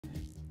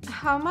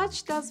How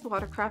much does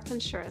watercraft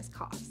insurance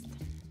cost?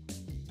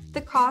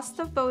 The cost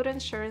of boat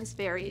insurance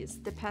varies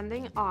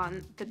depending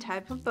on the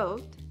type of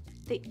boat,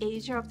 the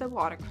age of the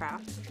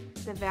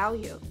watercraft, the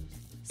value,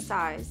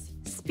 size,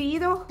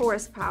 speed or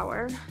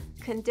horsepower,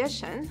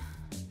 condition,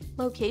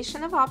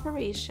 location of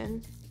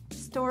operation,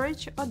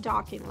 storage or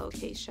docking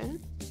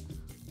location,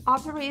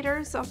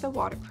 operators of the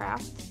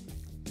watercraft,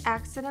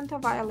 accident or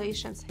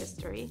violations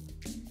history,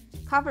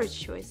 coverage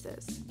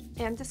choices,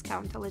 and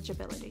discount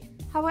eligibility.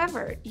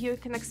 However, you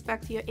can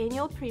expect your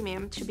annual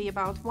premium to be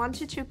about 1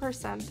 to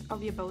 2%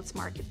 of your boat's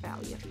market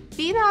value.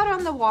 Being out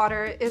on the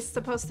water is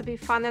supposed to be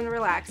fun and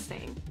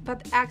relaxing,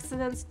 but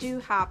accidents do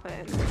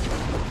happen.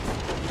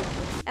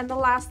 And the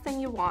last thing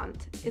you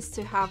want is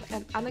to have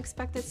an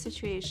unexpected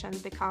situation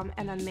become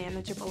an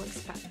unmanageable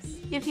expense.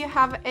 If you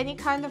have any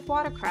kind of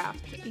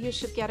watercraft, you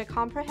should get a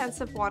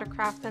comprehensive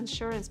watercraft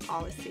insurance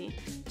policy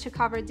to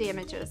cover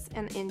damages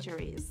and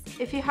injuries.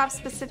 If you have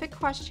specific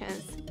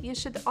questions, you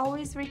should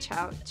always reach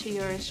out to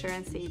your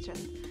insurance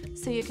agent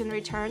so you can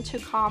return to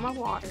calmer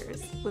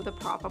waters with a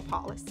proper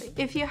policy.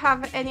 If you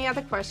have any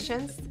other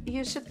questions,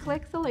 you should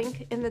click the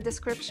link in the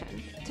description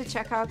to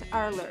check out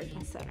our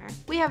Learning Center.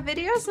 We have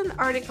videos and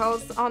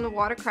articles on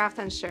watercraft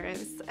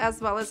insurance,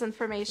 as well as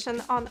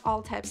information on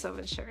all types of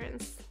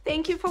insurance.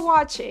 Thank you for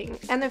watching,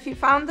 and if you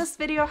found this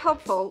video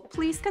helpful,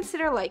 please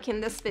consider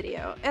liking this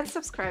video and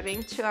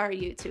subscribing to our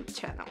YouTube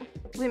channel.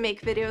 We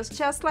make videos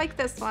just like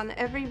this one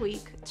every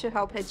week to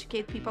help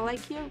educate people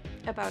like you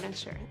about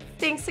insurance.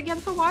 Thanks again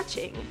for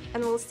watching,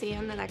 and we'll see you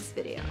in the next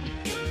video.